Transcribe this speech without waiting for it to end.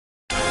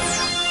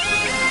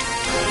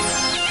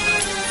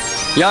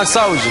Young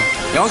Soulja,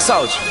 Young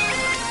Soulja.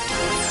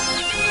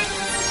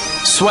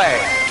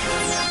 Swag,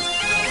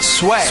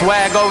 swag,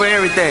 swag over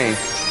everything,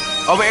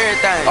 over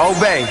everything.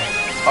 Obey,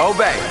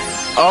 obey,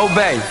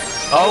 obey,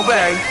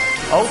 obey.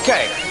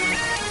 Okay.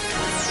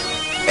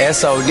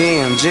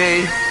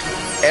 SODMG,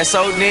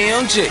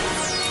 SODMG.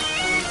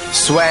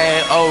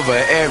 Swag over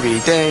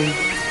everything.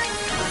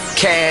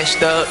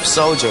 Cashed up,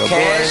 Soulja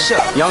boy.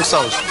 Up. Young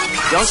Soulja,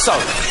 Young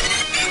Soulja.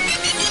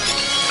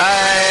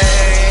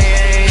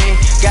 Ayy,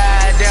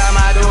 goddamn,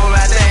 I do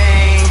my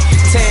thing.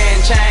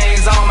 10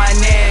 chains on my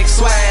neck,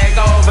 swag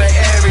over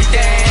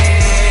everything.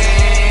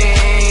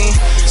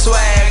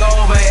 Swag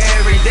over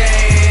everything.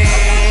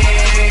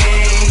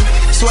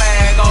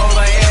 Swag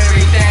over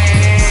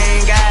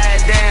everything.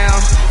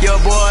 Goddamn, your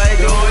boy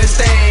do his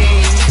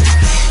thing.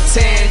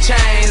 10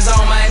 chains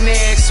on my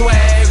neck,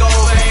 swag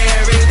over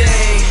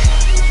everything.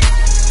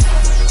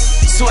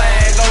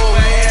 Swag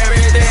over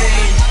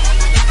everything.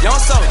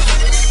 Young Soulja.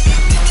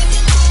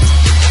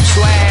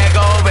 Swag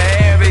over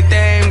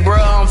everything, bro,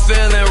 I'm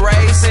feeling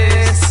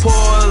racist. Pull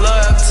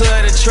up to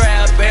the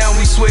trap and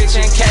we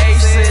switching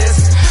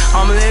cases.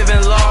 I'm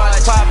living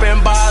large,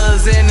 popping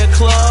bottles in the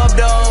club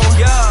though.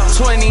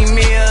 20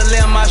 mil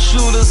and my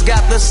shooters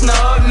got the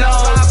snub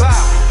nose.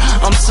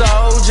 I'm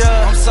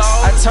Soulja,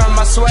 I turn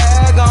my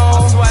swag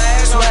on.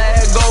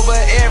 Swag over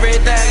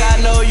everything,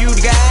 I know you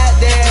got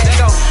that.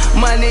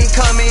 Money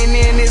coming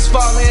in, it's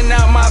falling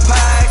out my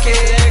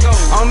pocket.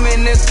 I'm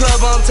in the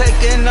club, I'm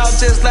taking off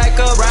just like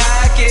a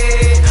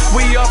rocket.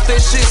 We off the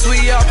shit,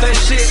 we off the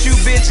shit, you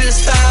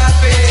bitches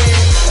stop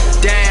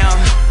it. Damn,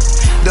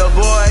 the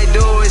boy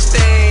do his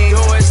thing.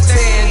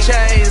 10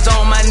 chains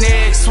on my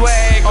neck,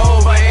 swag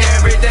over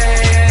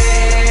everything.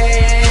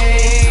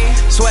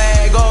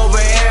 Swag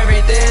over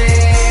everything.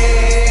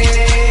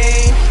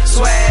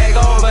 Swag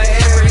over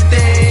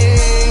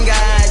everything.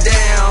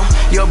 Goddamn,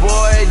 your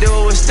boy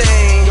do his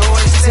thing.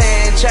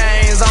 10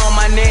 chains on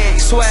my neck,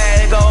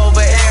 swag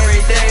over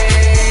everything.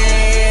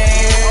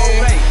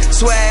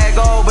 Swag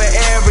over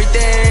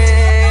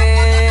everything.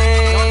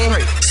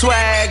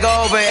 Swag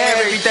over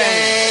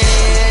everything.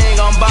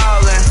 I'm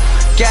ballin',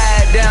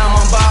 goddamn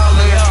I'm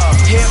ballin'.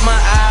 Hit my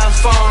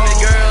iPhone, the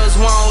girls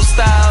won't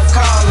stop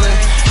calling.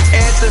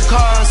 At the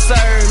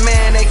concert,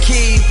 man, they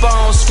keep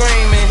on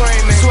screaming.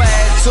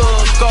 Swag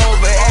took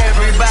over,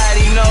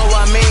 everybody know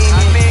I mean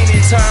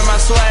it. Turn my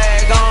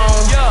swag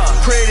on,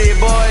 pretty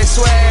boy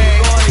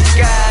swag.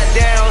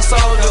 Goddamn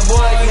Soulja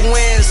boy, you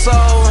win so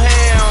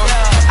ham.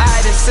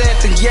 I just set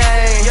the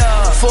game,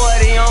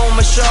 40 on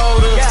my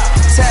shoulder.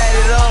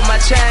 Tatted up my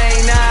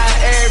chain, now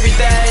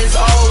everything's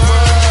over.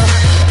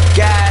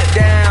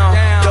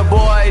 Goddamn, the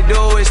boy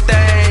do his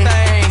thing.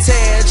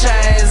 10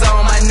 chains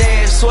on my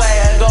neck,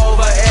 swag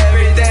over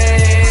everything.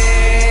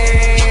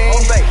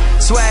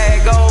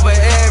 Swag over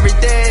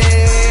everything.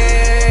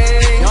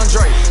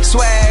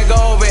 Swag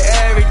over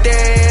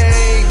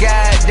everything.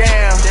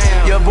 Goddamn,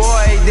 your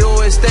boy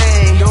do his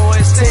thing.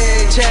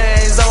 10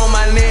 chains on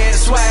my neck,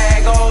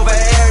 swag over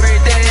everything.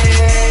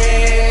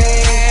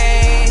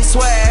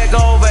 Swag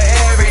over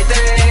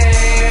everything.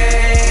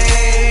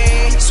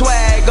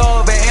 Swag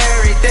over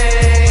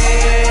everything.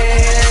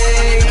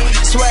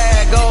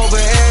 Swag over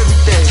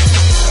everything.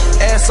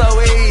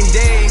 SOE,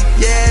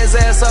 yes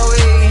SOE.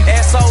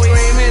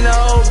 Screaming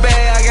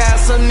obey, I got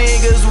some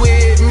niggas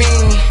with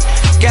me.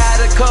 Got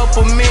a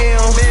couple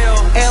mil,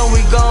 and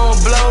we gon'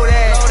 blow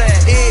that.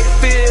 It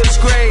feels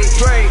great,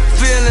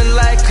 feeling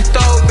like a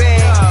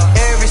throwback.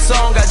 Every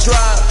song I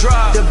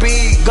drop, the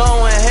beat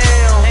going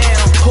ham.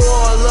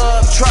 Pull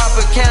up, drop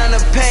a can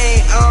of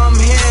paint, I'm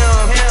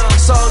him.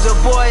 Soulja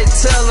boy,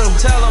 tell him,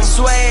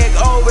 swag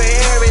over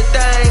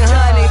everything.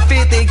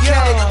 150K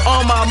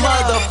on my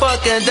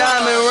motherfucking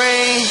diamond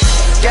ring.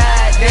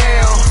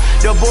 Goddamn,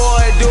 the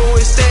boy do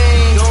his thing.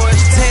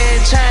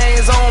 10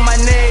 chains on my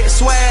neck,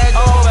 swag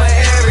over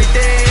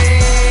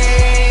everything.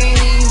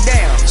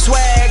 Damn,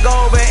 swag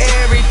over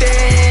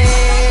everything.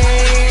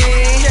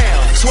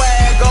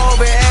 Swag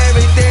over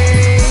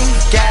everything.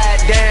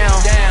 Goddamn,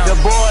 the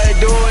boy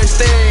do his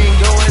thing.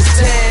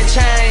 10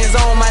 chains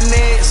on my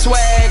neck,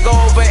 swag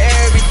over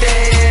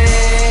everything.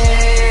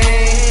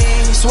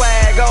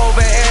 Swag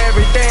over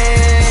everything.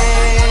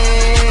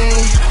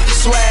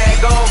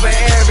 Swag over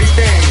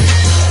everything.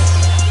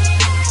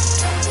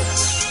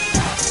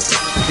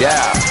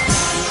 Yeah,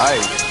 ay,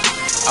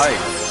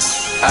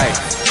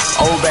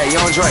 obey,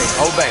 young Dre,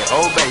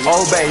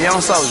 obey,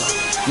 young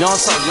Soulja, young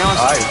Soulja, young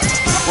Soulja.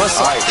 What's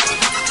up?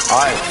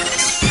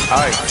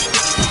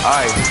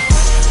 Ay.